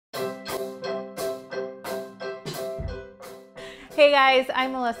Hey guys,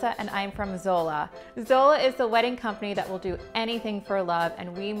 I'm Melissa and I'm from Zola. Zola is the wedding company that will do anything for love,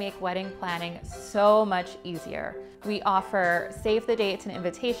 and we make wedding planning so much easier. We offer save the dates and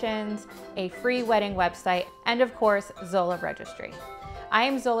invitations, a free wedding website, and of course, Zola Registry. I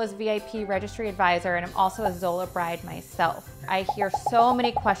am Zola's VIP registry advisor, and I'm also a Zola bride myself. I hear so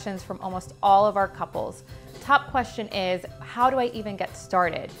many questions from almost all of our couples. Top question is, how do I even get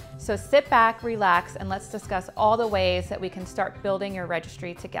started? So sit back, relax, and let's discuss all the ways that we can start building your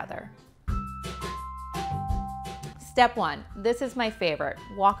registry together. Step one, this is my favorite,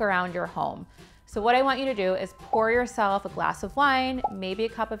 walk around your home. So what I want you to do is pour yourself a glass of wine, maybe a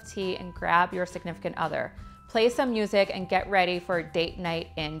cup of tea, and grab your significant other. Play some music and get ready for a date night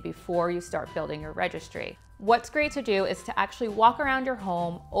in before you start building your registry. What's great to do is to actually walk around your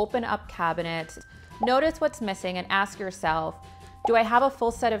home, open up cabinets, notice what's missing and ask yourself, do I have a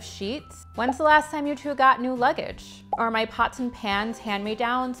full set of sheets? When's the last time you two got new luggage? Are my pots and pans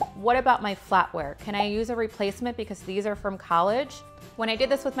hand-me-downs? What about my flatware? Can I use a replacement because these are from college? When I did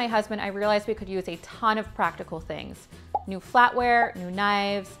this with my husband, I realized we could use a ton of practical things. New flatware, new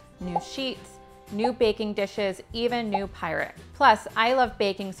knives, new sheets, new baking dishes, even new Pyrex. Plus, I love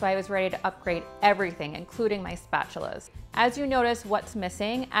baking, so I was ready to upgrade everything, including my spatulas. As you notice what's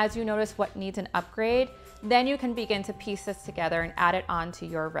missing, as you notice what needs an upgrade, then you can begin to piece this together and add it onto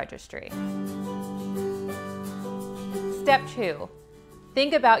your registry. Step two,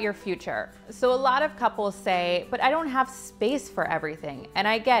 think about your future. So a lot of couples say, but I don't have space for everything, and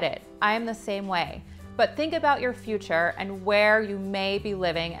I get it, I am the same way. But think about your future and where you may be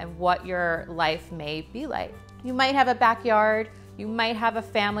living and what your life may be like. You might have a backyard, you might have a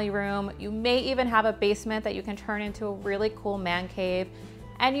family room, you may even have a basement that you can turn into a really cool man cave,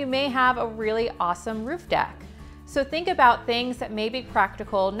 and you may have a really awesome roof deck. So think about things that may be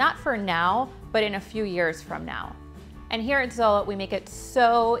practical, not for now, but in a few years from now. And here at Zola, we make it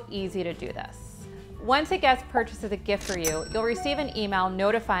so easy to do this. Once a guest purchases a gift for you, you'll receive an email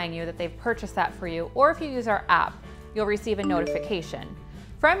notifying you that they've purchased that for you, or if you use our app, you'll receive a notification.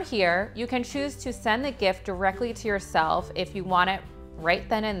 From here, you can choose to send the gift directly to yourself if you want it right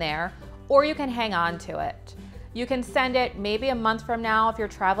then and there, or you can hang on to it. You can send it maybe a month from now if you're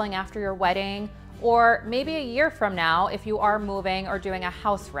traveling after your wedding, or maybe a year from now if you are moving or doing a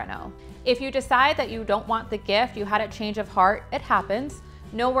house reno. If you decide that you don't want the gift, you had a change of heart, it happens.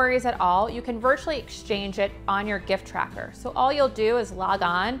 No worries at all. You can virtually exchange it on your gift tracker. So all you'll do is log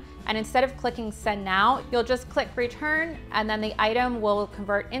on, and instead of clicking send now, you'll just click return, and then the item will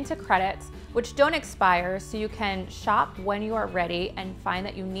convert into credits, which don't expire, so you can shop when you are ready and find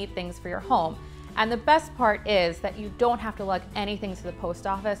that you need things for your home. And the best part is that you don't have to lug anything to the post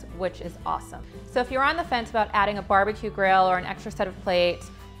office, which is awesome. So if you're on the fence about adding a barbecue grill or an extra set of plates,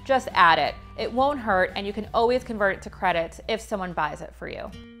 just add it. It won't hurt, and you can always convert it to credits if someone buys it for you.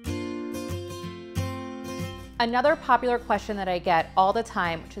 Another popular question that I get all the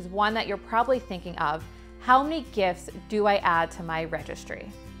time, which is one that you're probably thinking of, how many gifts do I add to my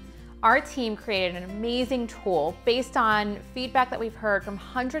registry? Our team created an amazing tool based on feedback that we've heard from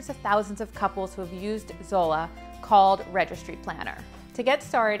hundreds of thousands of couples who have used Zola called Registry Planner. To get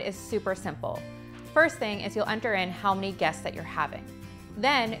started is super simple. First thing is you'll enter in how many guests that you're having.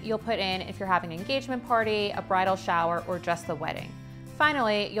 Then you'll put in if you're having an engagement party, a bridal shower, or just the wedding.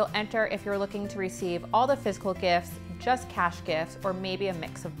 Finally, you'll enter if you're looking to receive all the physical gifts, just cash gifts, or maybe a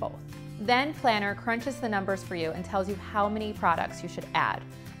mix of both. Then Planner crunches the numbers for you and tells you how many products you should add.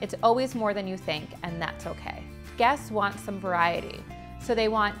 It's always more than you think, and that's okay. Guests want some variety, so they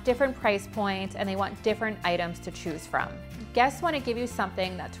want different price points and they want different items to choose from. Guests want to give you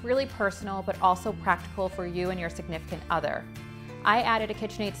something that's really personal but also practical for you and your significant other. I added a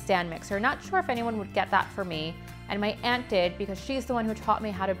KitchenAid stand mixer, not sure if anyone would get that for me, and my aunt did because she's the one who taught me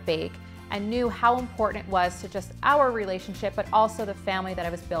how to bake and knew how important it was to just our relationship, but also the family that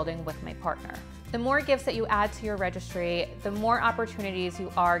I was building with my partner. The more gifts that you add to your registry, the more opportunities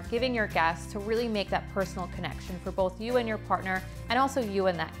you are giving your guests to really make that personal connection for both you and your partner, and also you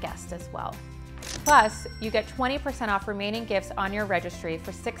and that guest as well. Plus, you get 20% off remaining gifts on your registry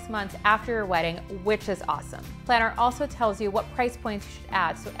for 6 months after your wedding, which is awesome. Planner also tells you what price points you should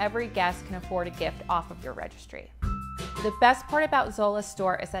add so every guest can afford a gift off of your registry. The best part about Zola's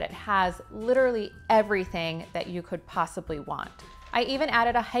store is that it has literally everything that you could possibly want. I even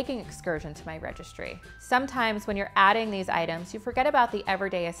added a hiking excursion to my registry. Sometimes when you're adding these items, you forget about the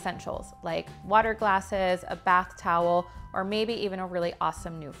everyday essentials like water glasses, a bath towel, or maybe even a really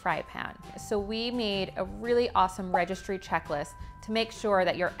awesome new fry pan. So we made a really awesome registry checklist to make sure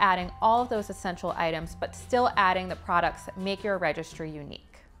that you're adding all of those essential items, but still adding the products that make your registry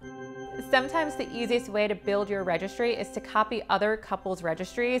unique. Sometimes the easiest way to build your registry is to copy other couples'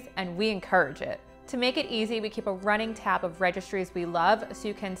 registries, and we encourage it. To make it easy, we keep a running tab of registries we love so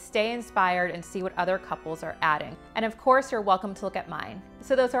you can stay inspired and see what other couples are adding. And of course, you're welcome to look at mine.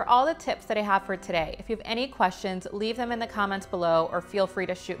 So those are all the tips that I have for today. If you have any questions, leave them in the comments below or feel free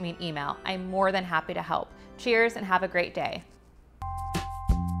to shoot me an email. I'm more than happy to help. Cheers and have a great day.